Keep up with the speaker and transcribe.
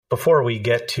Before we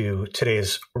get to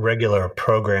today's regular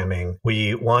programming,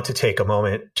 we want to take a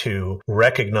moment to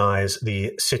recognize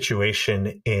the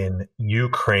situation in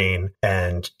Ukraine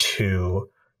and to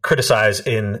criticize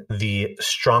in the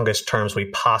strongest terms we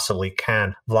possibly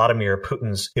can Vladimir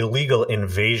Putin's illegal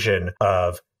invasion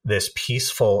of this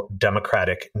peaceful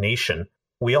democratic nation.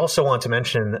 We also want to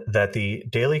mention that the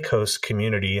Daily Kos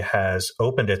community has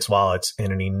opened its wallets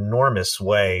in an enormous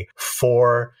way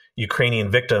for Ukrainian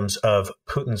victims of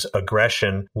Putin's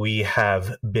aggression. We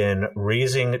have been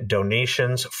raising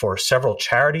donations for several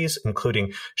charities,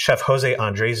 including Chef Jose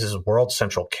Andres' World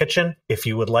Central Kitchen. If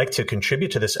you would like to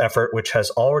contribute to this effort, which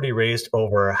has already raised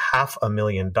over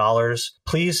 $500,000,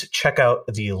 please check out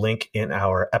the link in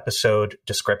our episode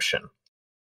description.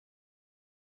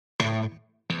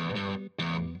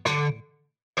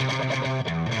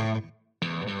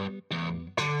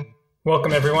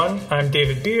 Welcome, everyone. I'm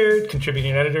David Beard,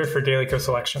 contributing editor for Daily Kos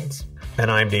Elections.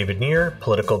 And I'm David Neer,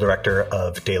 political director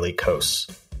of Daily Kos.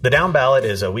 The Down Ballot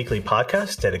is a weekly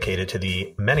podcast dedicated to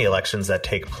the many elections that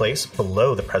take place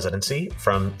below the presidency,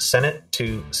 from Senate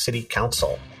to City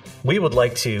Council. We would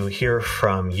like to hear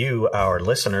from you, our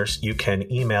listeners. You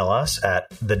can email us at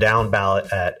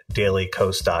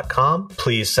thedownballot@dailykos.com.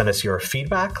 Please send us your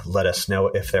feedback. Let us know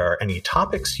if there are any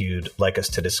topics you'd like us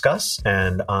to discuss.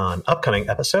 And on upcoming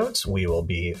episodes, we will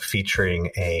be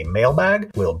featuring a mailbag.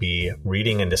 We'll be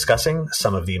reading and discussing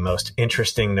some of the most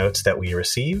interesting notes that we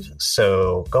receive.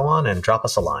 So go on and drop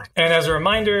us a line. And as a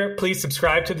reminder, please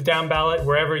subscribe to the Down Ballot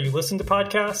wherever you listen to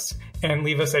podcasts and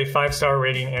leave us a 5-star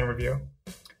rating and review.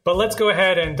 But let's go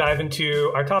ahead and dive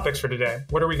into our topics for today.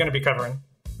 What are we going to be covering?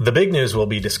 The big news we'll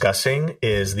be discussing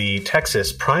is the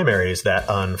Texas primaries that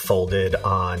unfolded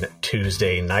on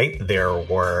Tuesday night. There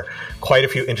were quite a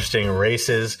few interesting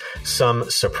races, some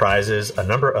surprises, a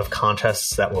number of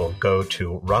contests that will go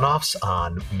to runoffs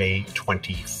on May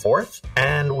 24th.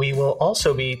 And we will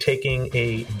also be taking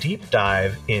a deep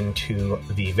dive into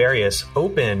the various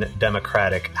open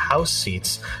Democratic House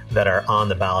seats that are on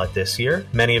the ballot this year.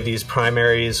 Many of these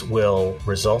primaries will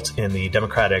result in the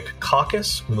Democratic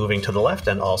caucus moving to the left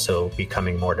and also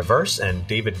becoming more diverse, and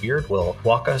David Beard will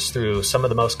walk us through some of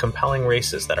the most compelling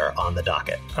races that are on the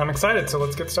docket. I'm excited, so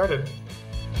let's get started.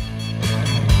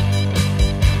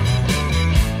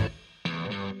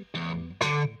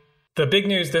 The big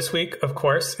news this week, of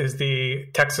course, is the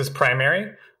Texas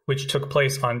primary, which took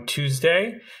place on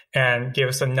Tuesday and gave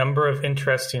us a number of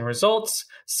interesting results,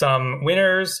 some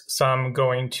winners, some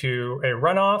going to a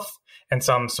runoff, and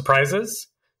some surprises.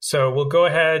 So we'll go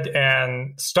ahead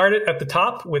and start it at the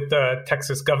top with the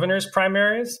Texas governor's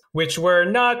primaries, which were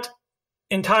not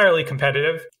entirely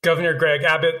competitive. Governor Greg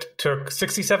Abbott took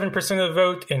 67% of the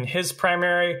vote in his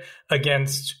primary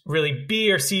against really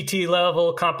B or CT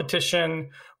level competition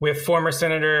with former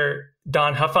Senator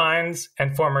Don Huffines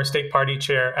and former State Party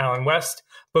Chair Alan West,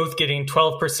 both getting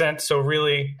 12%. So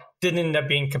really didn't end up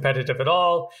being competitive at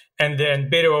all. And then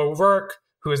Beto O'Rourke,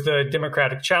 who is the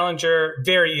Democratic challenger,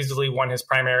 very easily won his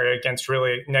primary against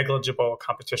really negligible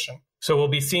competition. So we'll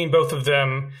be seeing both of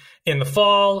them in the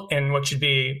fall in what should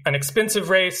be an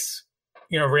expensive race.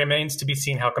 Remains to be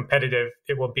seen how competitive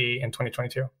it will be in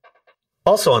 2022.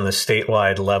 Also on the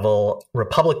statewide level,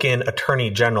 Republican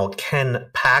Attorney General Ken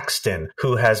Paxton,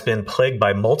 who has been plagued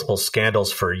by multiple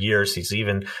scandals for years, he's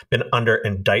even been under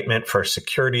indictment for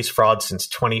securities fraud since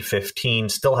 2015,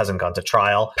 still hasn't gone to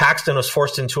trial. Paxton was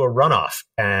forced into a runoff,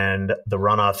 and the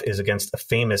runoff is against a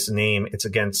famous name. It's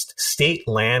against State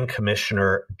Land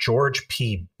Commissioner George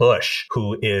P. Bush,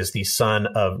 who is the son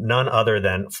of none other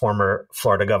than former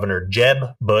Florida Governor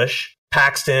Jeb Bush.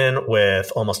 Paxton,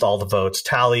 with almost all the votes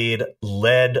tallied,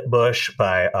 led Bush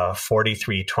by a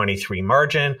 43-23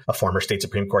 margin. A former state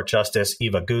Supreme Court Justice,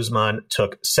 Eva Guzman,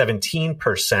 took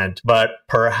 17%, but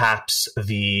perhaps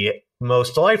the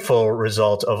most delightful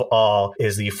result of all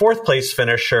is the fourth place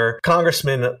finisher,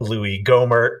 Congressman Louis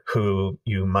Gohmert, who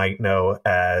you might know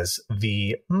as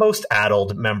the most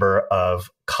addled member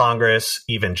of Congress.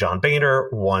 Even John Boehner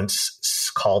once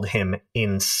called him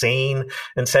insane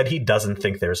and said he doesn't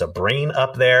think there's a brain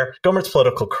up there. Gohmert's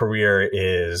political career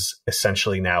is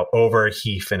essentially now over.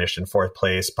 He finished in fourth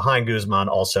place behind Guzman,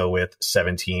 also with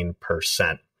 17%.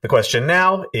 The question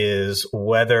now is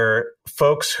whether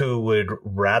folks who would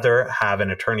rather have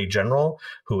an attorney general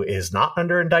who is not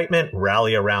under indictment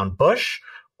rally around Bush,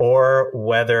 or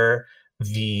whether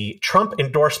the Trump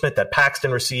endorsement that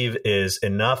Paxton received is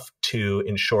enough to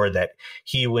ensure that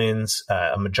he wins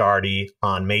a majority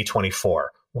on May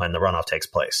 24 when the runoff takes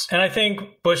place. And I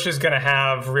think Bush is going to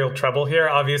have real trouble here.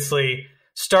 Obviously,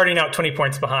 starting out 20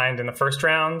 points behind in the first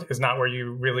round is not where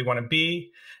you really want to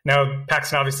be. Now,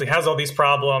 Paxton obviously has all these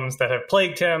problems that have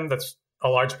plagued him. That's a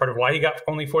large part of why he got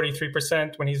only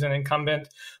 43% when he's an incumbent.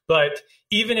 But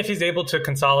even if he's able to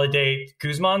consolidate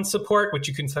Guzman's support, which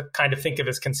you can kind of think of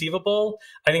as conceivable,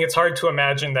 I think it's hard to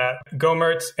imagine that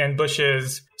Gohmert and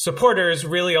Bush's supporters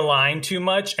really align too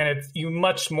much. And you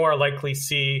much more likely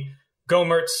see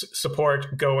Gohmert's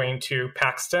support going to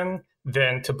Paxton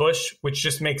than to Bush, which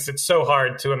just makes it so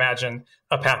hard to imagine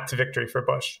a path to victory for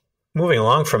Bush. Moving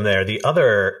along from there, the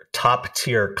other top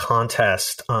tier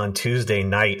contest on Tuesday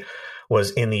night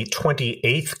was in the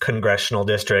 28th congressional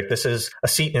district. This is a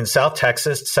seat in South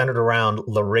Texas centered around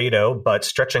Laredo, but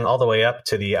stretching all the way up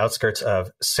to the outskirts of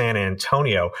San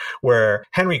Antonio, where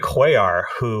Henry Cuellar,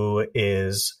 who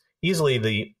is easily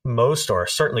the most, or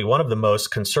certainly one of the most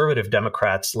conservative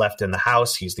Democrats left in the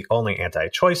House. He's the only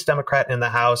anti-choice Democrat in the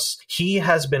House. He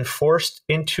has been forced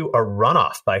into a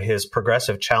runoff by his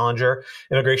progressive challenger,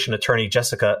 immigration attorney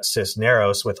Jessica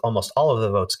Cisneros, with almost all of the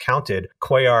votes counted.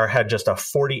 Cuellar had just a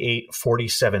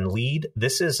 48-47 lead.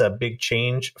 This is a big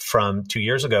change from 2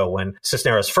 years ago when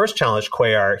Cisneros first challenged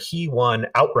Cuellar. He won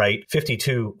outright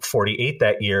 52-48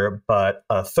 that year, but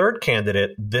a third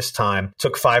candidate this time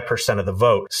took 5% of the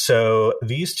vote. So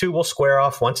these two will square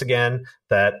off once again.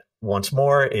 That once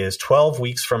more is 12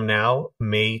 weeks from now,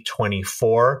 May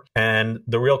 24. And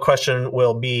the real question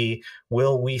will be,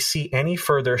 will we see any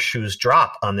further shoes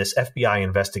drop on this FBI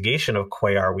investigation of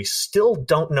Cuellar? We still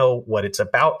don't know what it's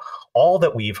about. All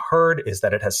that we've heard is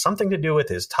that it has something to do with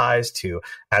his ties to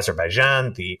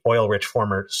Azerbaijan, the oil-rich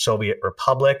former Soviet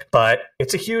republic. But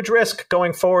it's a huge risk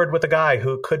going forward with a guy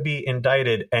who could be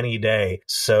indicted any day.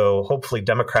 So hopefully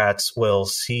Democrats will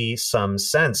see some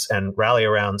sense and rally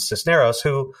around Cisneros,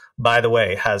 who, by the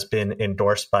way, has been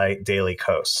endorsed by Daily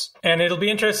Kos. And it'll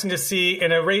be interesting to see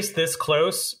in a race this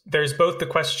close, there's both the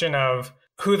question of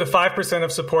who the 5%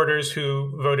 of supporters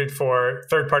who voted for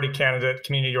third-party candidate,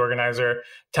 community organizer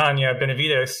Tanya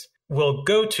Benavides will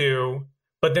go to,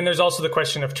 but then there's also the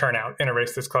question of turnout in a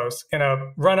race this close. In a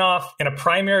runoff, in a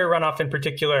primary runoff in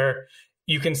particular,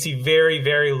 you can see very,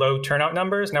 very low turnout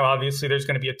numbers. Now, obviously, there's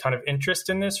going to be a ton of interest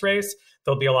in this race.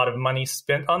 There'll be a lot of money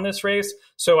spent on this race.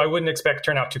 So I wouldn't expect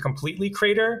turnout to completely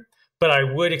crater, but I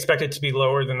would expect it to be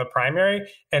lower than the primary.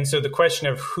 And so the question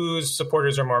of whose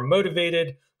supporters are more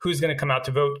motivated, who's going to come out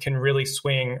to vote, can really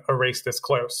swing a race this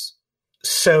close.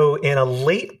 So in a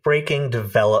late-breaking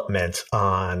development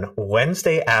on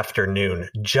Wednesday afternoon,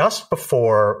 just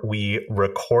before we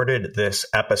recorded this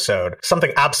episode,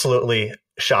 something absolutely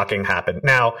shocking happened.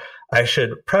 Now, I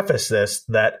should preface this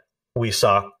that we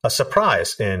saw a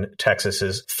surprise in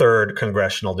Texas's 3rd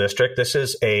congressional district. This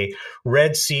is a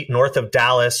red seat north of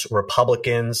Dallas.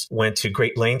 Republicans went to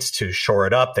great lengths to shore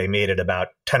it up. They made it about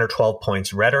 10 or 12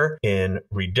 points redder in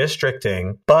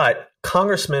redistricting. But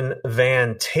Congressman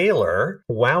Van Taylor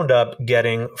wound up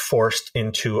getting forced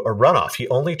into a runoff. He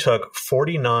only took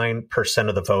 49%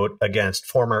 of the vote against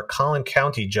former Collin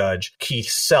County Judge Keith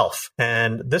Self.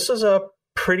 And this is a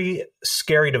pretty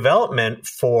scary development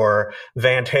for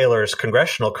Van Taylor's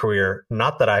congressional career.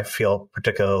 Not that I feel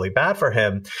particularly bad for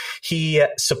him. He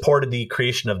supported the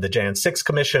creation of the Jan 6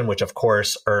 Commission, which of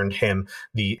course earned him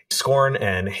the scorn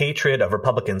and hatred of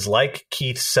Republicans like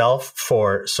Keith Self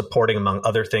for supporting, among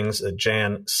other things, the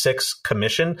Jan 6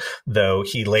 Commission, though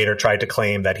he later tried to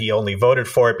claim that he only voted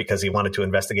for it because he wanted to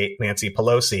investigate Nancy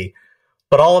Pelosi.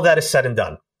 But all of that is said and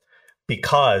done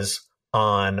because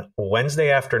on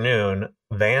Wednesday afternoon,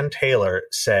 Van Taylor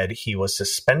said he was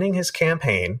suspending his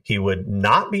campaign. He would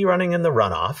not be running in the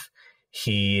runoff.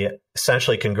 He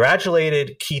essentially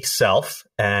congratulated Keith Self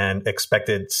and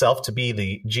expected Self to be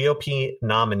the GOP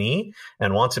nominee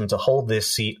and wants him to hold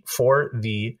this seat for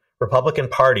the Republican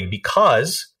Party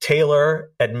because Taylor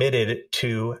admitted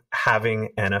to having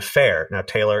an affair. Now,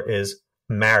 Taylor is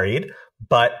married,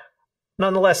 but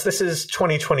nonetheless, this is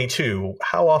 2022.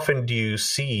 How often do you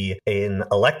see an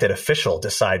elected official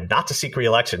decide not to seek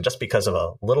re-election just because of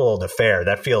a little old affair?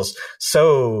 That feels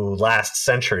so last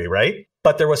century, right?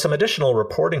 But there was some additional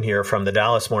reporting here from the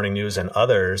Dallas Morning News and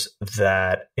others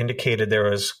that indicated there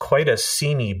was quite a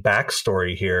seamy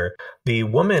backstory here. The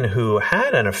woman who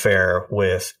had an affair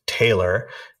with Taylor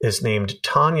is named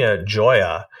Tanya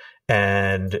Joya,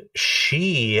 and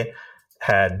she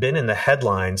had been in the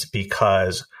headlines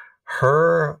because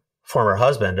her former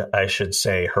husband, I should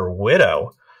say her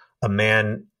widow, a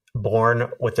man born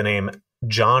with the name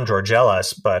John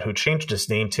Georgelas, but who changed his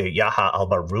name to Yahya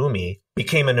al-Barumi,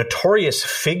 became a notorious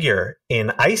figure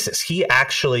in ISIS. He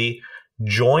actually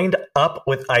joined up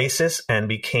with ISIS and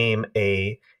became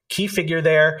a key figure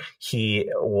there. He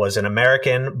was an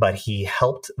American, but he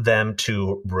helped them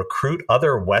to recruit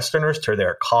other Westerners to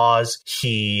their cause.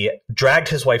 He dragged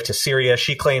his wife to Syria.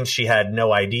 She claims she had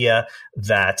no idea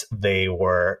that they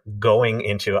were going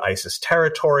into ISIS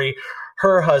territory.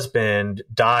 Her husband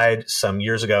died some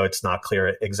years ago. It's not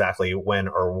clear exactly when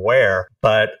or where,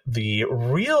 but the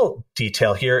real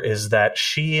detail here is that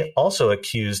she also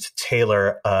accused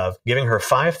Taylor of giving her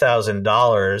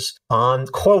 $5,000 on,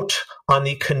 quote, on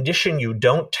the condition you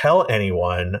don't tell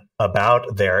anyone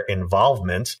about their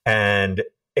involvement. And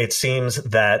it seems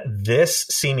that this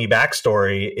seamy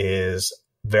backstory is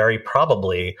very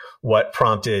probably what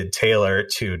prompted Taylor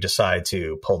to decide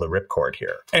to pull the ripcord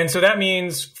here. And so that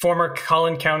means former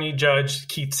Collin County Judge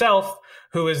Keith Self,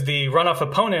 who is the runoff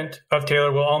opponent of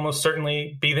Taylor, will almost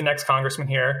certainly be the next congressman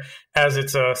here, as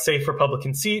it's a safe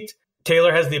Republican seat.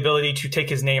 Taylor has the ability to take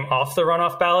his name off the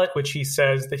runoff ballot, which he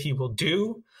says that he will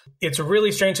do. It's a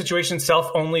really strange situation.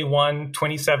 Self only won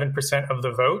 27% of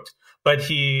the vote, but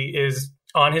he is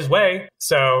on his way.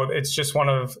 So it's just one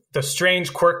of the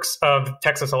strange quirks of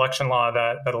Texas election law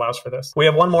that allows for this. We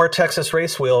have one more Texas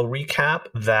race we'll recap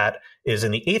that is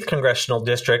in the 8th Congressional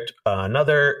District,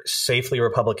 another safely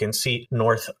Republican seat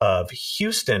north of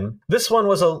Houston. This one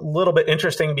was a little bit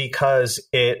interesting because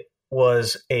it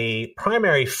was a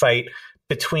primary fight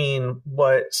between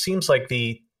what seems like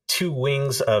the two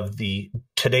wings of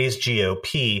today's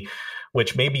GOP,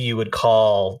 which maybe you would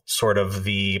call sort of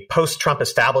the post-Trump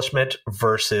establishment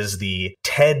versus the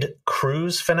Ted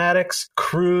Cruz fanatics.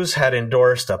 Cruz had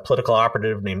endorsed a political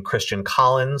operative named Christian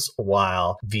Collins,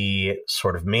 while the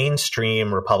sort of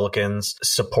mainstream Republicans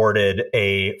supported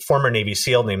a former Navy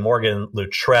SEAL named Morgan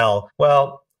Luttrell.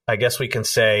 Well, I guess we can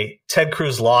say Ted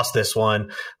Cruz lost this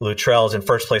one. Luttrell is in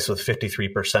first place with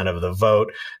 53% of the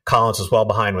vote. Collins is well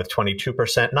behind with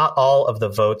 22%. Not all of the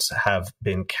votes have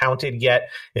been counted yet.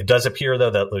 It does appear, though,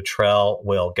 that Luttrell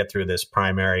will get through this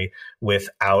primary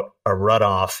without a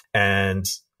runoff. And,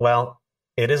 well,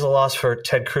 it is a loss for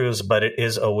Ted Cruz, but it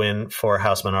is a win for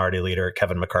House Minority Leader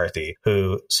Kevin McCarthy,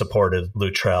 who supported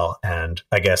Luttrell and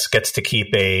I guess gets to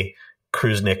keep a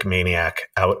Cruznick maniac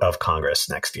out of Congress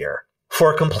next year.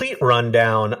 For a complete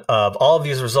rundown of all of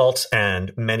these results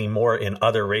and many more in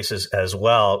other races as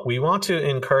well, we want to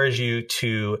encourage you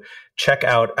to check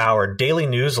out our daily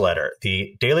newsletter,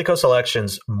 the Daily Kos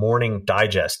Elections Morning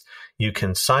Digest. You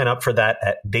can sign up for that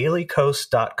at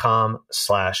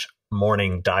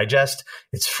dailykos.com/morning digest.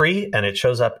 It's free and it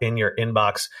shows up in your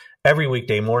inbox every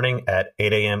weekday morning at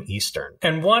 8 a.m. Eastern.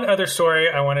 And one other story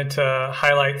I wanted to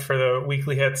highlight for the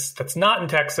weekly hits that's not in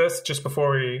Texas, just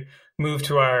before we move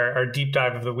to our deep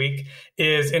dive of the week,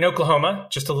 is in Oklahoma,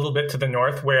 just a little bit to the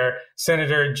north, where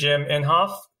Senator Jim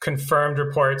Inhofe confirmed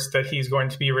reports that he's going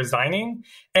to be resigning.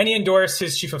 And he endorsed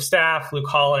his chief of staff, Luke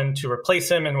Holland, to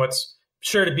replace him in what's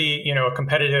sure to be, a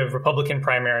competitive Republican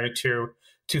primary to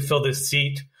fill this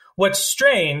seat. What's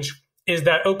strange is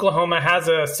that Oklahoma has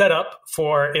a setup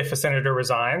for if a senator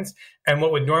resigns. And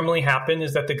what would normally happen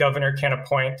is that the governor can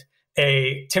appoint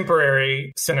a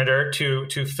temporary senator to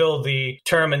fill the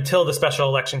term until the special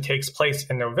election takes place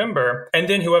in November. And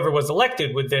then whoever was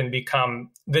elected would then become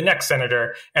the next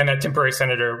senator, and that temporary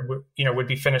senator would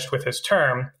be finished with his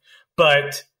term.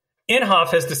 But Inhofe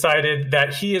has decided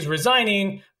that he is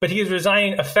resigning, but he is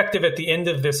resigning effective at the end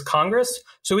of this Congress.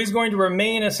 So he's going to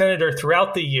remain a senator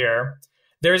throughout the year.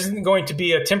 There isn't going to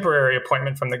be a temporary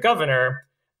appointment from the governor.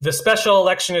 The special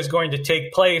election is going to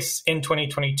take place in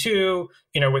 2022,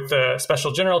 with the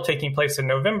special general taking place in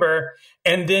November.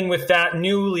 And then with that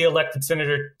newly elected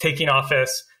senator taking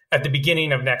office at the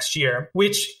beginning of next year,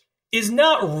 which is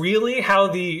not really how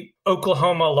the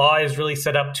Oklahoma law is really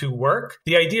set up to work.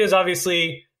 The idea is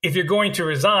obviously, if you're going to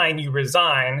resign, you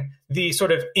resign. The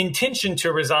sort of intention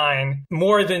to resign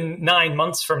more than 9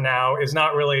 months from now is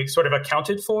not really sort of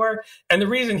accounted for. And the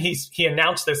reason he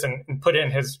announced this and put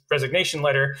in his resignation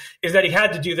letter is that he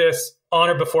had to do this on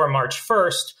or before March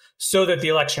 1st so that the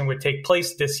election would take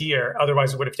place this year.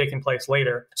 Otherwise, it would have taken place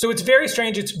later. So it's very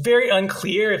strange. It's very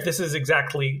unclear if this is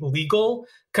exactly legal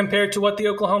compared to what the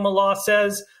Oklahoma law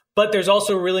says. But there's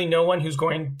also really no one who's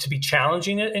going to be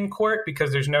challenging it in court,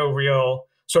 because there's no real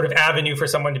sort of avenue for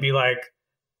someone to be like,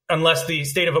 unless the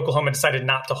state of Oklahoma decided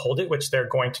not to hold it, which they're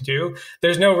going to do,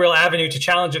 there's no real avenue to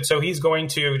challenge it. So he's going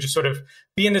to just sort of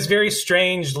be in this very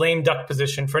strange lame duck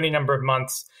position for any number of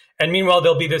months. And meanwhile,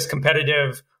 there'll be this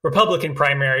competitive Republican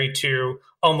primary to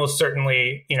almost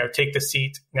certainly, take the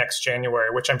seat next January,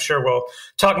 which I'm sure we'll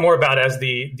talk more about as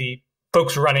the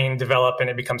folks running develop and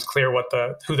it becomes clear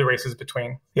who the race is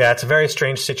between. Yeah, it's a very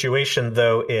strange situation,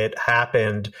 though. It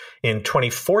happened in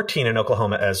 2014 in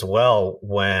Oklahoma as well,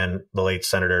 when the late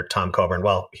Senator Tom Coburn,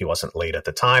 well, he wasn't late at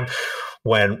the time,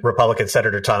 when Republican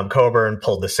Senator Tom Coburn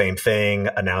pulled the same thing,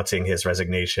 announcing his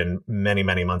resignation many,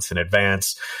 many months in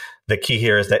advance. The key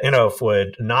here is that Inhofe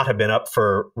would not have been up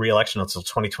for re-election until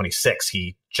 2026.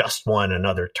 He just won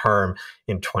another term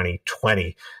in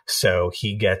 2020. So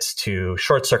he gets to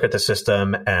short circuit the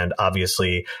system and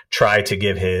obviously try to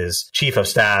give his chief of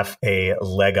staff a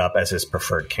leg up as his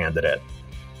preferred candidate.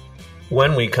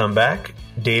 When we come back,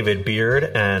 David Beard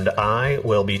and I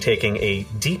will be taking a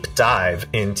deep dive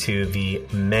into the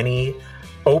many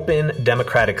open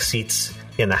Democratic seats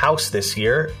in the House this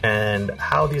year and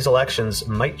how these elections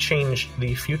might change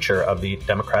the future of the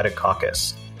Democratic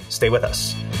caucus. Stay with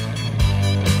us.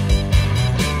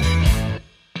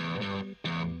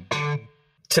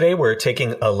 Today, we're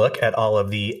taking a look at all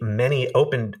of the many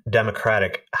open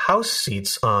Democratic House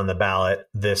seats on the ballot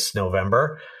this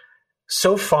November.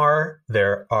 So far,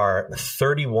 there are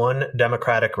 31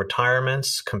 Democratic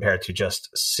retirements compared to just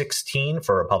 16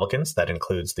 for Republicans. That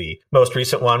includes the most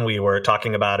recent one we were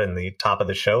talking about in the top of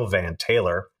the show, Van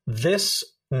Taylor. This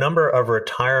number of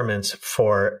retirements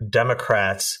for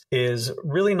Democrats is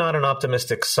really not an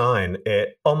optimistic sign.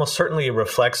 It almost certainly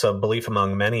reflects a belief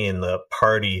among many in the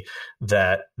party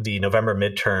that the November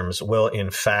midterms will, in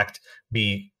fact,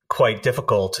 be quite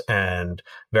difficult and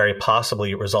very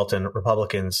possibly result in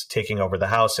Republicans taking over the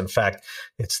House. In fact,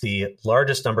 it's the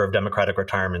largest number of Democratic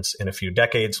retirements in a few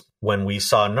decades. When we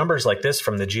saw numbers like this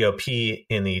from the GOP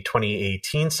in the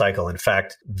 2018 cycle, in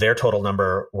fact, their total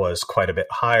number was quite a bit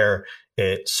higher.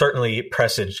 It certainly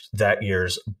presaged that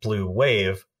year's blue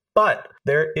wave. But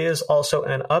there is also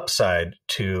an upside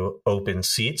to open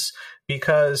seats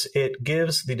because it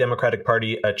gives the Democratic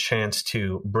Party a chance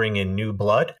to bring in new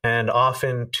blood and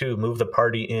often to move the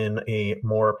party in a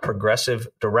more progressive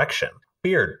direction.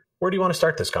 Beard, where do you want to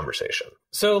start this conversation?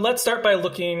 So let's start by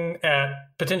looking at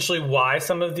potentially why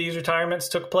some of these retirements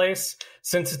took place.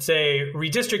 Since it's a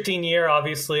redistricting year,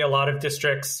 obviously a lot of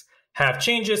districts have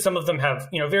changes. Some of them have,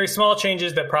 very small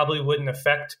changes that probably wouldn't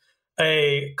affect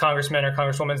a congressman or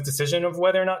congresswoman's decision of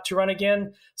whether or not to run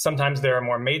again. Sometimes there are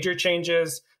more major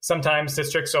changes. Sometimes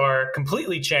districts are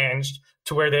completely changed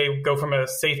to where they go from a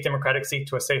safe Democratic seat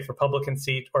to a safe Republican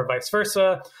seat or vice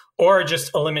versa, or just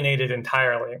eliminated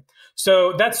entirely.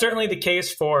 So that's certainly the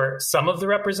case for some of the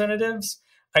representatives.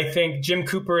 I think Jim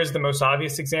Cooper is the most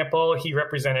obvious example. He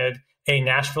represented a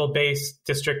Nashville-based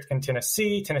district in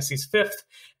Tennessee, Tennessee's 5th,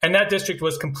 and that district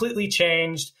was completely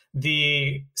changed.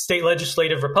 The state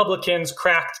legislative Republicans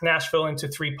cracked Nashville into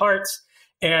 3 parts,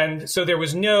 and so there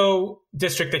was no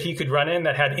district that he could run in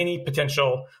that had any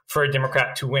potential for a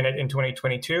Democrat to win it in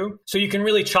 2022. So you can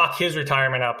really chalk his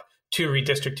retirement up to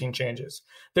redistricting changes.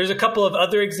 There's a couple of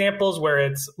other examples where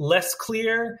it's less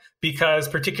clear, because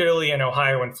particularly in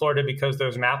Ohio and Florida, because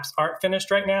those maps aren't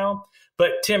finished right now.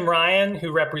 But Tim Ryan,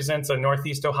 who represents a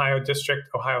Northeast Ohio district,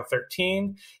 Ohio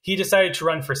 13, he decided to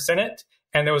run for Senate.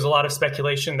 And there was a lot of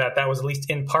speculation that that was at least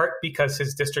in part because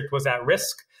his district was at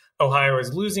risk. Ohio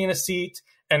is losing a seat,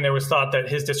 and there was thought that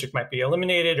his district might be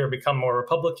eliminated or become more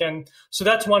Republican. So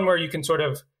that's one where you can sort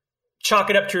of chalk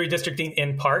it up to redistricting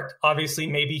in part. Obviously,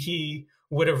 maybe he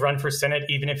would have run for Senate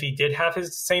even if he did have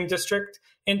his same district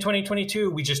in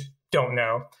 2022. We just don't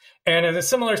know. And in a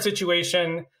similar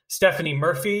situation, Stephanie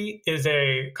Murphy is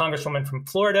a congresswoman from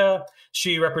Florida.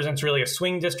 She represents really a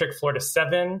swing district, Florida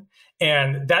 7.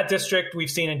 And that district we've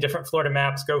seen in different Florida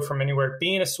maps go from anywhere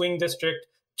being a swing district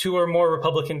to a more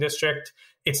Republican district.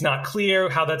 It's not clear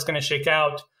how that's going to shake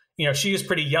out. She is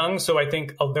pretty young. So I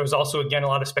think there was also, again, a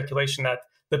lot of speculation that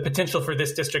the potential for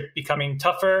this district becoming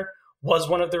tougher was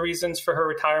one of the reasons for her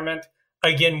retirement.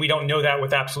 Again, we don't know that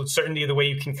with absolute certainty, the way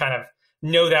you can kind of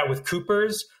know that with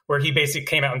Cooper's, where he basically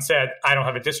came out and said, I don't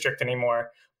have a district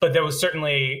anymore. But that was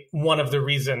certainly one of the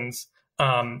reasons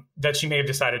that she may have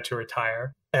decided to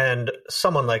retire. And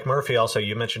someone like Murphy, also,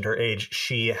 you mentioned her age.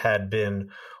 She had been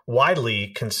widely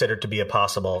considered to be a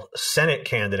possible Senate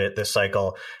candidate this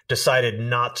cycle, decided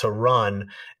not to run.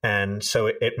 And so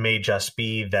it may just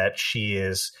be that she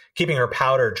is keeping her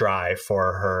powder dry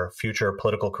for her future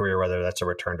political career, whether that's a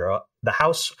return to the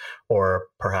House or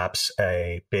perhaps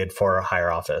a bid for a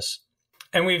higher office.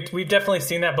 And we've definitely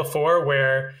seen that before,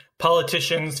 where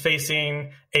politicians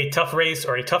facing a tough race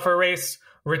or a tougher race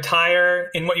retire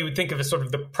in what you would think of as sort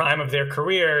of the prime of their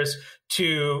careers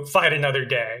to fight another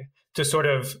day, to sort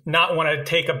of not want to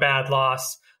take a bad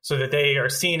loss so that they are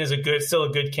seen as still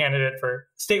a good candidate for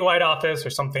statewide office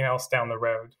or something else down the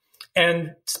road.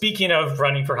 And speaking of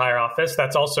running for higher office,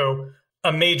 that's also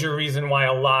a major reason why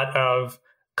a lot of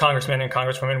congressmen and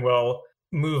congresswomen will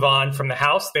move on from the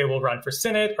House. They will run for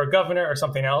Senate or governor or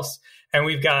something else. And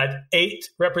we've got 8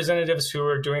 representatives who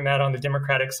are doing that on the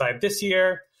Democratic side this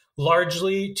year,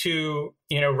 largely to,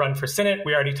 run for Senate.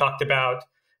 We already talked about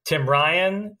Tim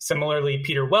Ryan. Similarly,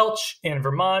 Peter Welch in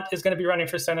Vermont is going to be running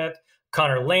for Senate.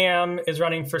 Connor Lamb is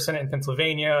running for Senate in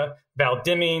Pennsylvania. Val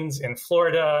Demings in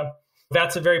Florida.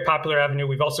 That's a very popular avenue.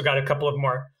 We've also got a couple of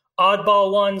more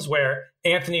oddball ones where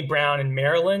Anthony Brown in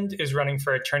Maryland is running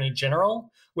for Attorney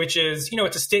General, which is,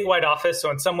 it's a statewide office. So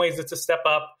in some ways it's a step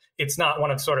up. It's not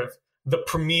one of sort of the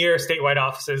premier statewide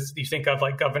offices you think of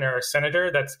like governor or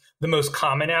senator. That's the most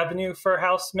common avenue for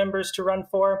House members to run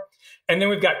for. And then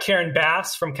we've got Karen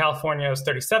Bass from California's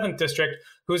 37th district,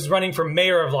 who's running for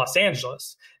mayor of Los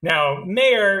Angeles. Now,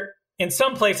 mayor in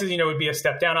some places, would be a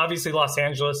step down. Obviously, Los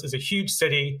Angeles is a huge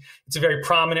city. It's a very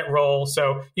prominent role.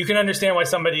 So you can understand why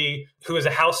somebody who is a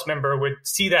House member would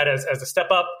see that as a step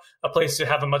up, a place to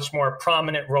have a much more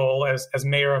prominent role as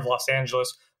mayor of Los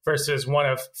Angeles versus one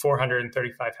of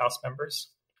 435 House members.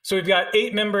 So we've got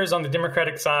 8 members on the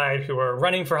Democratic side who are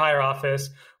running for higher office.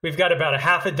 We've got about a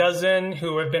half a dozen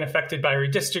who have been affected by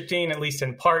redistricting, at least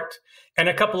in part. And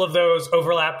a couple of those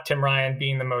overlap, Tim Ryan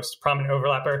being the most prominent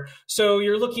overlapper. So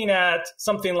you're looking at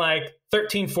something like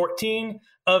 13, 14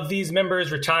 of these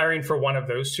members retiring for one of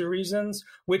those 2 reasons,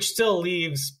 which still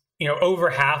leaves, over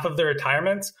half of the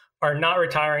retirements are not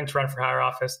retiring to run for higher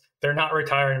office. They're not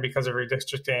retiring because of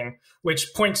redistricting,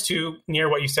 which points to near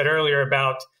what you said earlier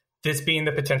about this being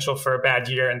the potential for a bad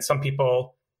year and some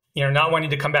people, not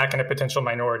wanting to come back in a potential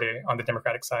minority on the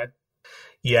Democratic side.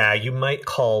 Yeah, you might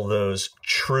call those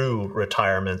true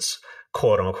retirements,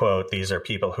 quote unquote. These are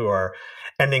people who are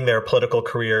ending their political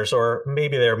careers, or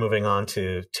maybe they're moving on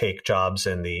to take jobs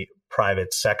in the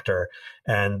private sector.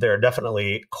 And there are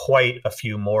definitely quite a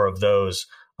few more of those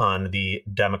on the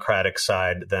Democratic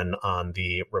side than on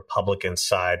the Republican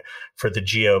side. For the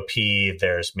GOP,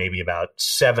 there's maybe about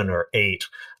 7 or 8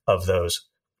 of those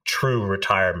true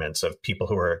retirements of people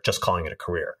who are just calling it a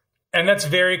career. And that's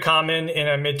very common in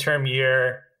a midterm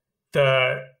year.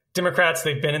 The Democrats,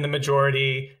 they've been in the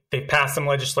majority. They've passed some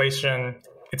legislation.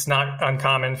 It's not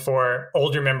uncommon for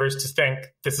older members to think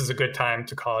this is a good time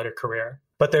to call it a career.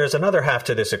 But there's another half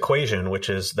to this equation, which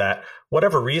is that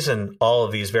whatever reason all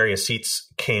of these various seats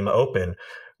came open,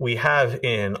 we have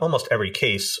in almost every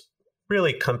case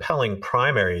really compelling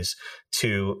primaries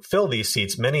to fill these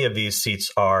seats. Many of these seats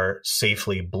are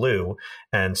safely blue.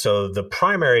 And so the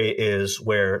primary is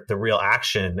where the real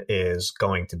action is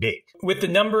going to be. With the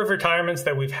number of retirements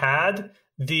that we've had,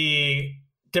 the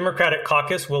Democratic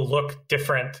caucus will look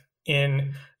different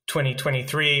in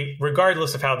 2023,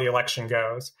 regardless of how the election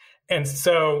goes. And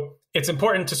so it's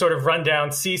important to sort of run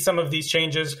down, see some of these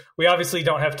changes. We obviously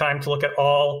don't have time to look at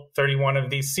all 31 of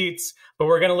these seats, but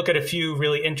we're going to look at a few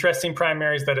really interesting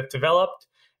primaries that have developed.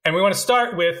 And we want to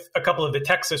start with a couple of the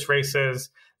Texas races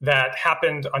that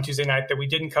happened on Tuesday night that we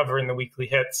didn't cover in the weekly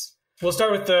hits. We'll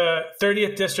start with the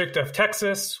 30th District of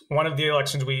Texas, one of the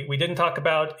elections we didn't talk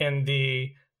about in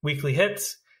the weekly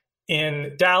hits.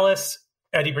 In Dallas,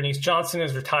 Eddie Bernice Johnson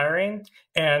is retiring,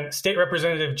 and State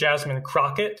Representative Jasmine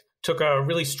Crockett took a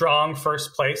really strong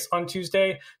first place on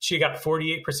Tuesday. She got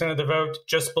 48% of the vote,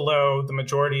 just below the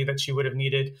majority that she would have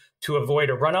needed to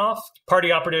avoid a runoff.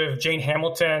 Party operative Jane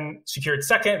Hamilton secured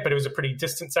second, but it was a pretty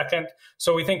distant second.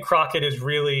 So we think Crockett is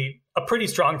really a pretty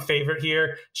strong favorite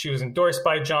here. She was endorsed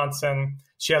by Johnson.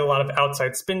 She had a lot of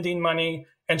outside spending money,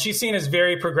 and she's seen as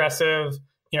very progressive,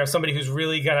 somebody who's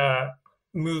really going to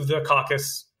move the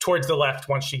caucus towards the left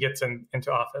once she gets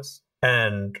into office.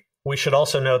 And we should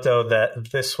also note, though,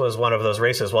 that this was one of those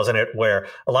races, wasn't it, where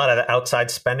a lot of the outside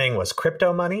spending was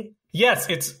crypto money? Yes,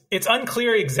 it's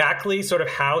unclear exactly sort of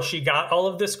how she got all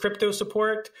of this crypto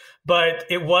support, but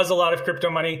it was a lot of crypto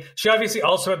money. She obviously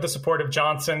also had the support of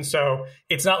Johnson, so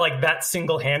it's not like that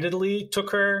single-handedly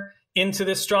took her into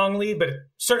this strongly, but it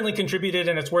certainly contributed,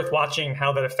 and it's worth watching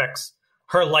how that affects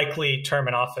her likely term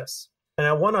in office. And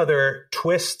now one other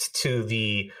twist to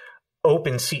the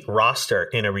open seat roster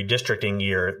in a redistricting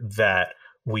year that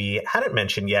we hadn't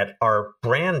mentioned yet are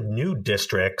brand new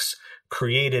districts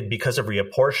created because of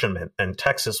reapportionment. And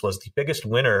Texas was the biggest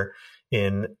winner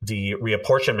in the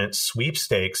reapportionment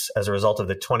sweepstakes as a result of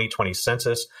the 2020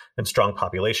 census and strong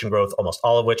population growth, almost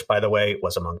all of which, by the way,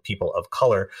 was among people of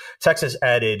color. Texas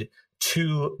added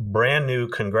 2 brand new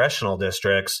congressional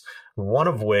districts, one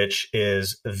of which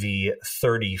is the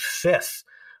 35th,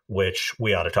 which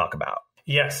we ought to talk about.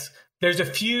 Yes. There's a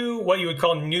few what you would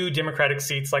call new Democratic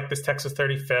seats like this Texas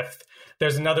 35th.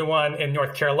 There's another one in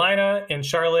North Carolina, in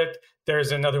Charlotte.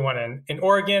 There's another one in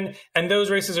Oregon. And those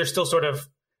races are still sort of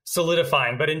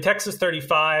solidifying. But in Texas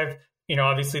 35,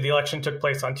 obviously the election took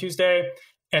place on Tuesday,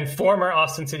 and former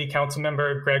Austin City Council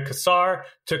member Greg Casar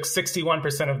took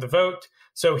 61% of the vote.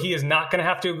 So he is not going to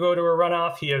have to go to a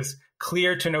runoff. He is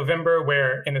clear to November,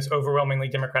 where in this overwhelmingly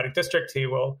Democratic district, he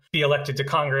will be elected to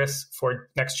Congress for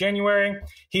next January.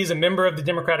 He's a member of the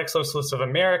Democratic Socialists of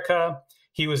America.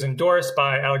 He was endorsed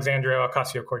by Alexandria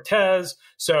Ocasio-Cortez.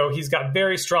 So he's got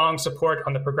very strong support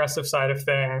on the progressive side of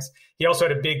things. He also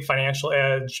had a big financial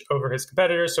edge over his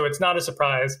competitors. So it's not a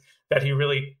surprise that he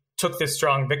really took this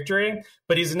strong victory.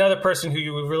 But he's another person who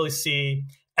you would really see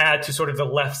add to sort of the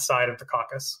left side of the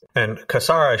caucus. And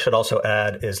Casar, I should also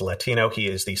add, is Latino. He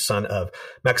is the son of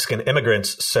Mexican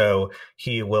immigrants. So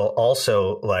he will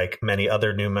also, like many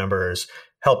other new members,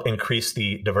 help increase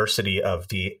the diversity of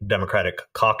the Democratic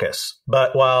caucus.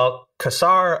 But while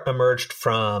Casar emerged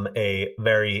from a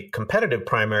very competitive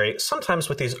primary, sometimes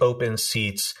with these open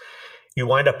seats, you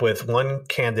wind up with one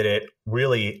candidate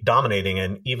really dominating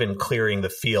and even clearing the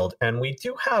field. And we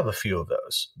do have a few of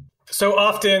those. So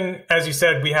often, as you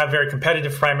said, we have very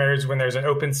competitive primaries when there's an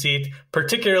open seat,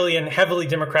 particularly in heavily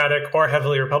Democratic or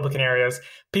heavily Republican areas.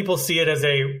 People see it as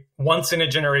a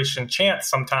once-in-a-generation chance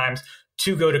sometimes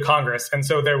to go to Congress. And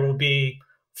so there will be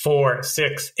 4,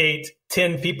 6, 8,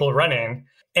 10 people running.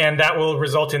 And that will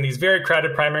result in these very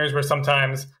crowded primaries where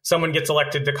sometimes someone gets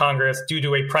elected to Congress due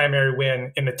to a primary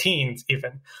win in the teens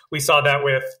even. We saw that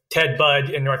with Ted Budd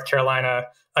in North Carolina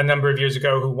a number of years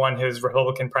ago, who won his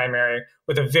Republican primary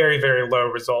with a very, very low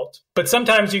result. But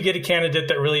sometimes you get a candidate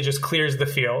that really just clears the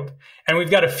field. And we've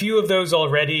got a few of those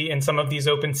already in some of these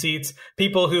open seats,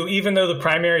 people who, even though the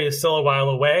primary is still a while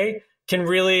away, can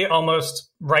really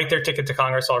almost write their ticket to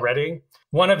Congress already.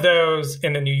 One of those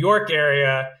in the New York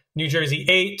area, New Jersey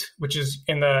 8, which is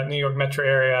in the New York metro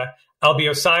area,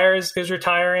 Albio Sires is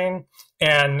retiring,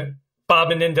 and Bob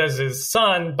Menendez's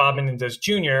son, Bob Menendez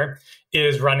Jr.,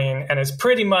 is running and has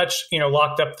pretty much,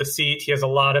 locked up the seat. He has a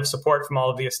lot of support from all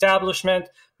of the establishment,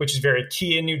 which is very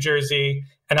key in New Jersey.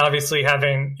 And obviously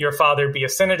having your father be a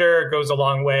senator goes a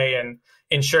long way in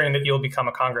ensuring that you'll become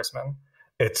a congressman.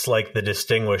 It's like the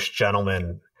distinguished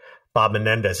gentleman, Bob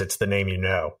Menendez. It's the name you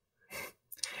know.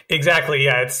 Exactly.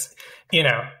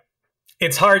 Yeah.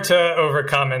 It's hard to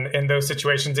overcome in those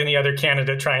situations any other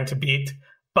candidate trying to beat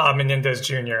Bob Menendez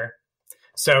Jr.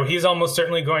 So he's almost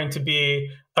certainly going to be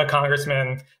a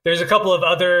congressman. There's a couple of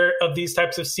other of these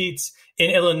types of seats.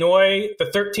 In Illinois, the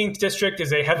 13th district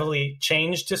is a heavily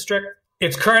changed district.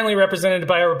 It's currently represented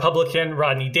by a Republican,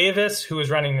 Rodney Davis, who is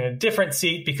running in a different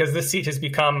seat because this seat has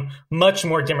become much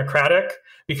more Democratic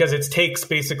because it takes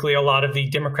basically a lot of the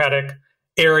Democratic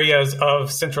areas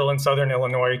of central and southern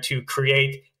Illinois to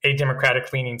create a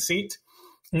Democratic-leaning seat.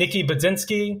 Nikki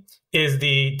Budzinski is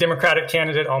the Democratic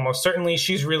candidate, almost certainly.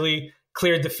 She's really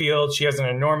cleared the field. She has an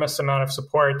enormous amount of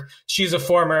support. She's a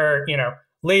former,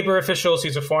 labor official.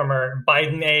 She's a former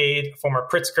Biden aide, former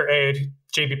Pritzker aide.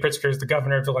 J.B. Pritzker is the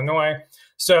governor of Illinois.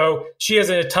 So she has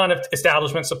a ton of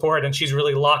establishment support, and she's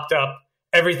really locked up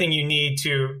everything you need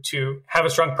to have a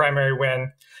strong primary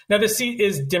win. Now, the seat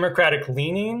is Democratic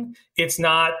leaning. It's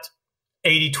not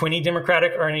 80-20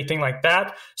 Democratic or anything like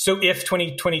that. So if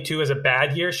 2022 is a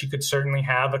bad year, she could certainly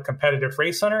have a competitive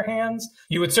race on her hands.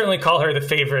 You would certainly call her the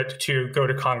favorite to go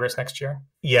to Congress next year.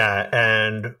 Yeah,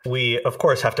 and we, of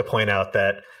course, have to point out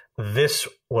that this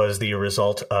was the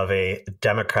result of a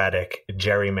Democratic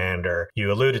gerrymander.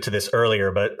 You alluded to this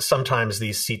earlier, but sometimes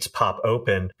these seats pop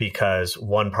open because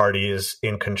one party is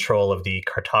in control of the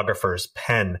cartographer's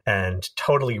pen and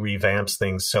totally revamps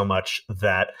things so much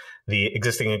that the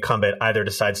existing incumbent either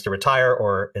decides to retire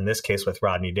or, in this case with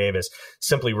Rodney Davis,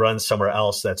 simply runs somewhere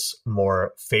else that's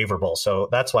more favorable. So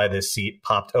that's why this seat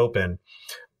popped open.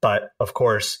 But of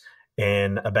course,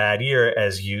 in a bad year,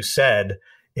 as you said,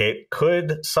 it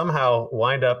could somehow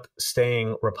wind up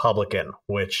staying Republican,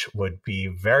 which would be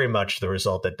very much the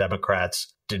result that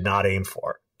Democrats did not aim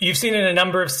for. You've seen in a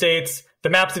number of states, the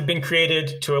maps have been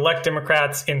created to elect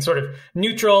Democrats in sort of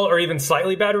neutral or even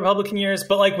slightly bad Republican years.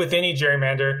 But like with any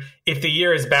gerrymander, if the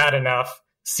year is bad enough,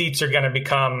 seats are going to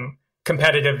become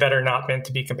competitive that are not meant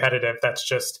to be competitive. That's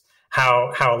just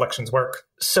how elections work.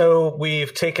 So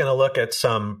we've taken a look at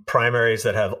some primaries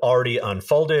that have already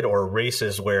unfolded or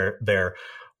races where there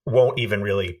won't even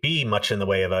really be much in the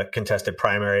way of a contested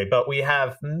primary, but we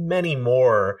have many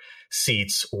more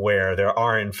seats where there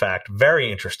are, in fact,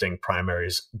 very interesting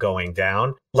primaries going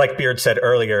down. Like Beard said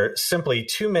earlier, simply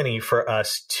too many for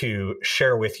us to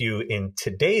share with you in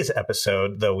today's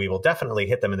episode, though we will definitely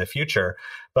hit them in the future.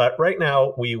 But right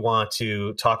now, we want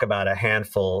to talk about a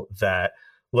handful that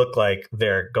look like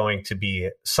they're going to be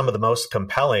some of the most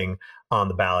compelling on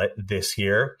the ballot this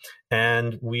year.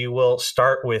 And we will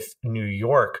start with New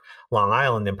York, Long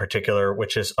Island in particular,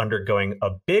 which is undergoing a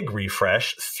big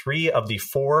refresh. 3 of the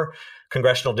 4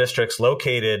 congressional districts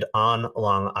located on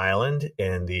Long Island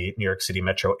in the New York City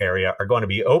metro area are going to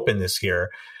be open this year.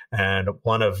 And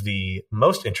one of the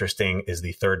most interesting is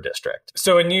the 3rd district.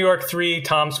 So in New York 3,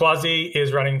 Tom Suozzi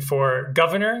is running for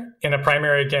governor in a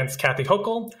primary against Kathy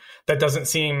Hochul. That doesn't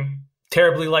seem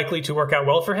terribly likely to work out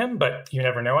well for him, but you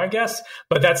never know, I guess.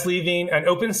 But that's leaving an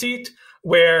open seat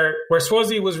where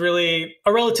Suozzi was really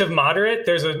a relative moderate.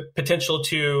 There's a potential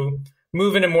to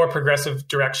move in a more progressive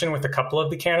direction with a couple of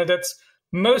the candidates,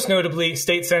 most notably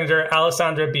State Senator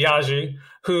Alessandra Biaggi,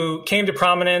 who came to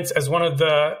prominence as one of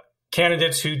the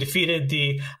candidates who defeated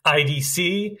the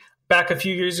IDC back a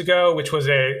few years ago, which was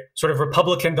a sort of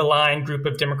Republican-aligned group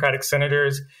of Democratic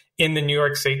senators in the New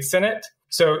York State Senate.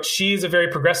 So she's a very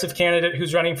progressive candidate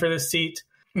who's running for this seat.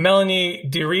 Melanie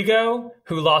DiRigo,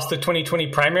 who lost the 2020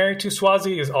 primary to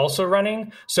Suozzi, is also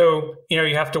running. So,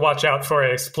 you have to watch out for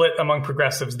a split among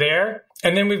progressives there.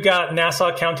 And then we've got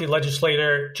Nassau County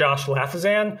legislator Josh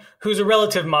Lafazan, who's a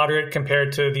relative moderate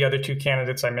compared to the other 2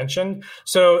 candidates I mentioned.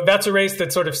 So that's a race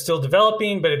that's sort of still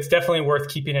developing, but it's definitely worth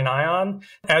keeping an eye on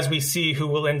as we see who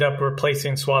will end up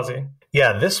replacing Suozzi.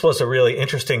 Yeah, this was a really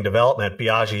interesting development,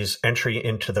 Biaggi's entry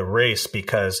into the race,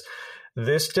 because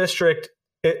this district,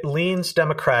 it leans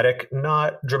Democratic,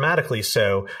 not dramatically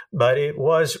so, but it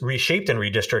was reshaped in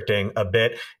redistricting a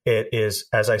bit. It is,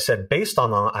 as I said, based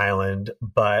on Long Island,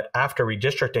 but after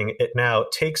redistricting, it now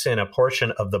takes in a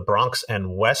portion of the Bronx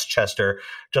and Westchester,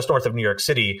 just north of New York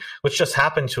City, which just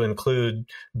happened to include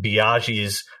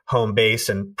Biaggi's home base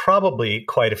and probably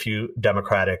quite a few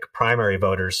Democratic primary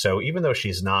voters. So even though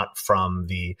she's not from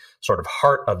the sort of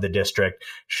heart of the district,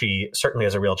 she certainly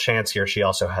has a real chance here. She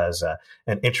also has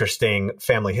an interesting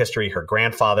family history. Her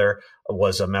grandfather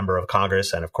was a member of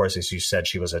Congress. And of course, as you said,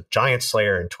 she was a giant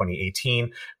slayer in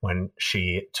 2018 when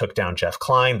she took down Jeff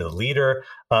Kline, the leader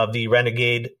of the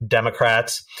renegade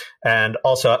Democrats. And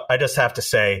also, I just have to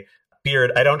say,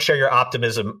 Beard, I don't share your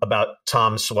optimism about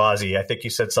Tom Suozzi. I think you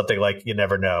said something like, you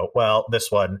never know. Well,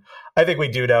 this one, I think we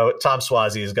do know. Tom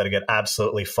Suozzi is going to get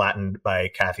absolutely flattened by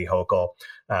Kathy Hochul.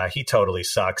 He totally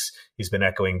sucks. He's been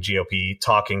echoing GOP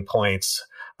talking points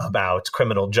about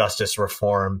criminal justice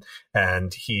reform,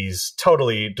 and he's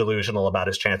totally delusional about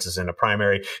his chances in a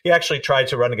primary. He actually tried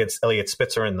to run against Eliot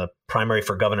Spitzer in the primary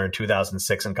for governor in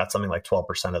 2006 and got something like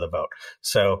 12% of the vote.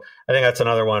 So I think that's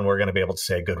another one we're going to be able to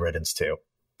say good riddance to.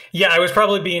 Yeah, I was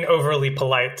probably being overly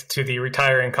polite to the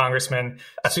retiring congressman,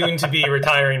 soon to be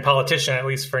retiring politician, at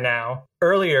least for now.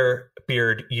 Earlier,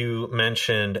 Beard, you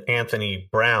mentioned Anthony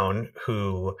Brown,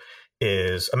 who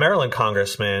is a Maryland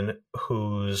congressman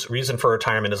whose reason for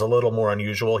retirement is a little more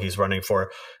unusual. He's running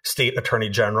for state attorney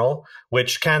general,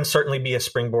 which can certainly be a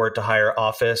springboard to higher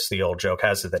office. The old joke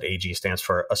has it that AG stands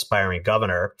for aspiring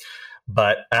governor.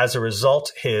 But as a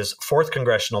result, his 4th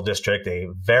congressional district, a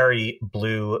very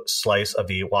blue slice of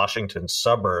the Washington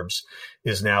suburbs,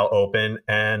 is now open,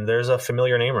 and there's a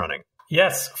familiar name running.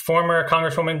 Yes, former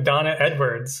Congresswoman Donna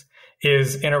Edwards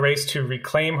is in a race to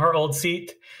reclaim her old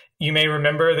seat. You may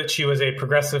remember that she was a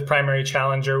progressive primary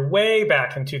challenger way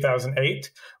back in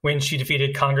 2008 when she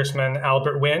defeated Congressman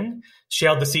Albert Wynn. She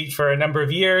held the seat for a number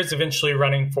of years, eventually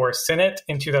running for Senate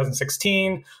in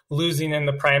 2016, losing in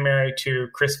the primary to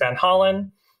Chris Van Hollen,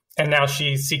 and now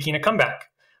she's seeking a comeback.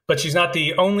 But she's not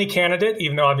the only candidate,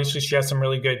 even though obviously she has some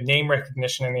really good name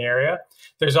recognition in the area.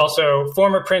 There's also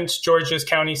former Prince George's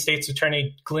County State's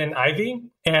Attorney Glenn Ivey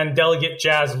and Delegate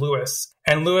Jazz Lewis.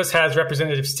 And Lewis has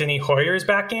Representative Steny Hoyer's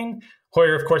backing.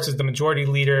 Hoyer, of course, is the majority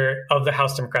leader of the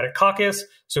House Democratic Caucus,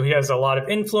 so he has a lot of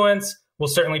influence. Will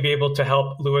certainly be able to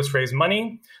help Lewis raise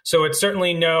money. So it's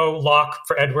certainly no lock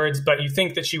for Edwards, but you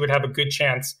think that she would have a good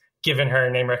chance given her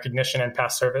name recognition and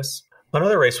past service.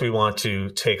 Another race we want to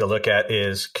take a look at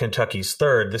is Kentucky's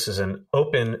 3rd. This is an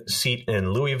open seat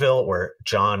in Louisville where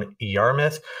John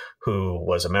Yarmuth, who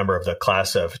was a member of the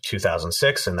class of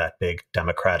 2006 in that big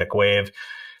Democratic wave,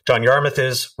 John Yarmuth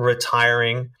is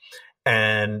retiring.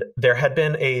 And there had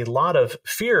been a lot of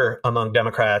fear among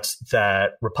Democrats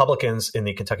that Republicans in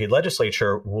the Kentucky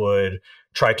legislature would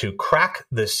try to crack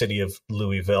the city of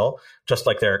Louisville, just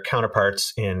like their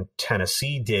counterparts in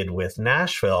Tennessee did with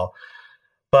Nashville.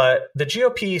 But the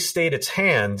GOP stayed its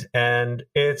hand, and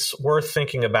it's worth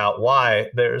thinking about why.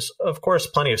 There's, of course,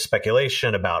 plenty of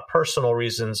speculation about personal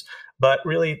reasons, but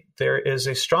really there is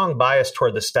a strong bias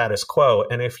toward the status quo.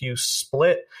 And if you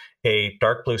split a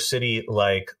dark blue city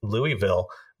like Louisville,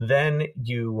 then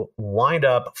you wind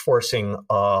up forcing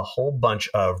a whole bunch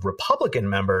of Republican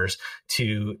members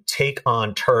to take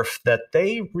on turf that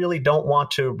they really don't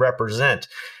want to represent.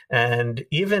 And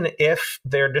even if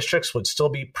their districts would still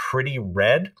be pretty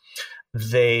red,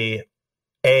 they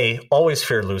always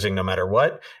fear losing no matter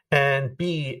what, and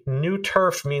B, new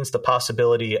turf means the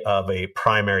possibility of a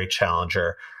primary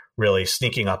challenger really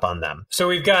sneaking up on them. So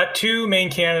we've got two main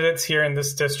candidates here in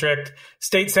this district.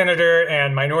 State Senator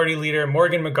and Minority Leader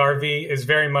Morgan McGarvey is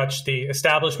very much the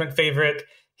establishment favorite.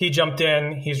 He jumped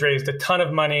in. He's raised a ton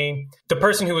of money. The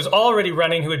person who was already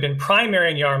running, who had been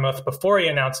primary in Yarmouth before he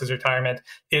announced his retirement,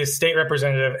 is State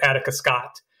Representative Attica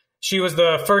Scott. She was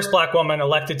the first Black woman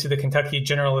elected to the Kentucky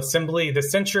General Assembly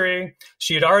this century.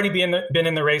 She had already been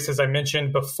in the race, as I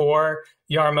mentioned, before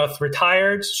Yarmouth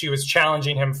retired. She was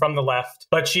challenging him from the left,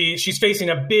 but she's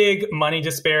facing a big money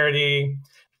disparity.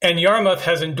 And Yarmouth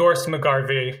has endorsed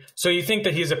McGarvey. So you think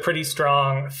that he's a pretty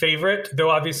strong favorite, though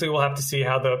obviously we'll have to see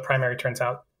how the primary turns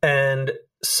out. And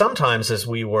sometimes, as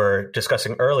we were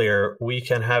discussing earlier, we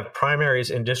can have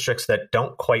primaries in districts that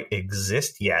don't quite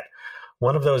exist yet.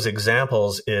 One of those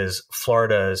examples is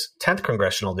Florida's 10th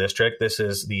congressional district. This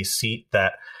is the seat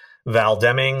that Val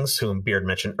Demings, whom Beard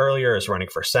mentioned earlier, is running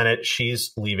for Senate.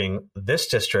 She's leaving this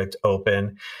district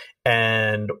open.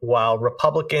 And while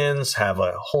Republicans have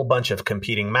a whole bunch of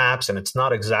competing maps and it's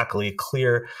not exactly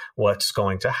clear what's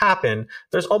going to happen,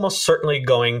 there's almost certainly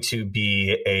going to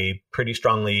be a pretty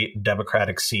strongly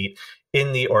Democratic seat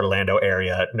in the Orlando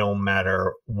area, no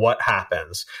matter what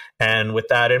happens. And with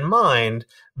that in mind,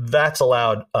 that's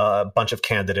allowed a bunch of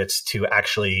candidates to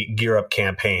actually gear up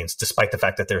campaigns, despite the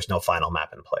fact that there's no final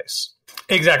map in place.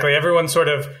 Exactly. Everyone's sort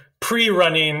of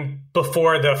pre-running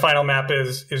before the final map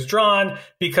is drawn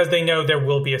because they know there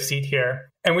will be a seat here.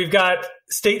 And we've got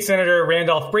State Senator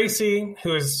Randolph Bracey,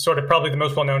 who is sort of probably the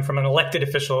most well-known from an elected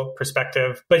official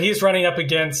perspective, but he's running up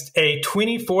against a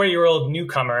 24-year-old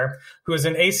newcomer who is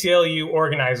an ACLU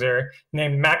organizer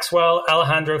named Maxwell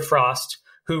Alejandro Frost,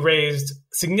 who raised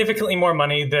significantly more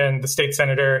money than the state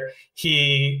senator.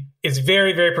 He is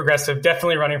very, very progressive,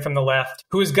 definitely running from the left,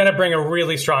 who is going to bring a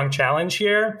really strong challenge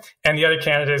here, and the other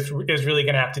candidate is really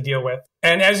going to have to deal with.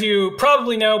 And as you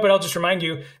probably know, but I'll just remind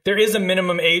you, there is a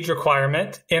minimum age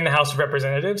requirement in the House of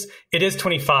Representatives. It is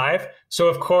 25. So,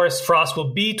 of course, Frost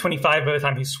will be 25 by the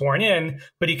time he's sworn in,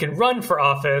 but he can run for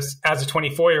office as a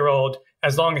 24-year-old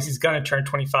as long as he's going to turn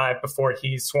 25 before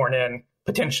he's sworn in,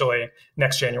 potentially,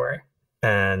 next January.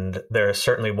 And there is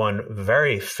certainly one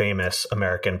very famous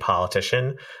American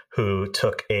politician who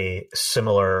took a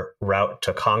similar route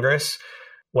to Congress.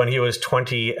 When he was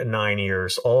 29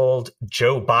 years old,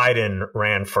 Joe Biden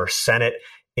ran for Senate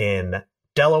in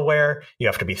Delaware. You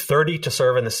have to be 30 to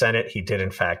serve in the Senate. He did,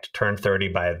 in fact, turn 30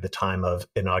 by the time of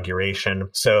inauguration.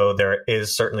 So there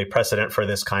is certainly precedent for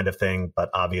this kind of thing.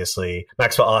 But obviously,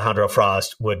 Maxwell Alejandro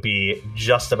Frost would be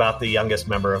just about the youngest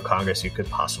member of Congress you could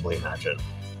possibly imagine.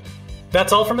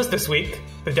 That's all from us this week.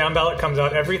 The Down Ballot comes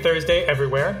out every Thursday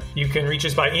everywhere. You can reach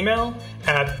us by email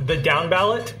at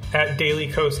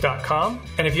thedownballot@dailycoast.com.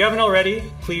 And if you haven't already,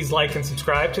 please like and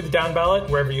subscribe to The Down Ballot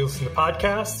wherever you listen to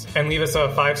podcasts and leave us a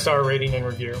 5-star rating and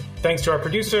review. Thanks to our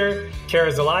producer, Kara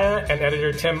Zelaya, and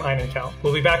editor Tim Einenkel.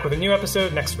 We'll be back with a new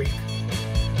episode next week.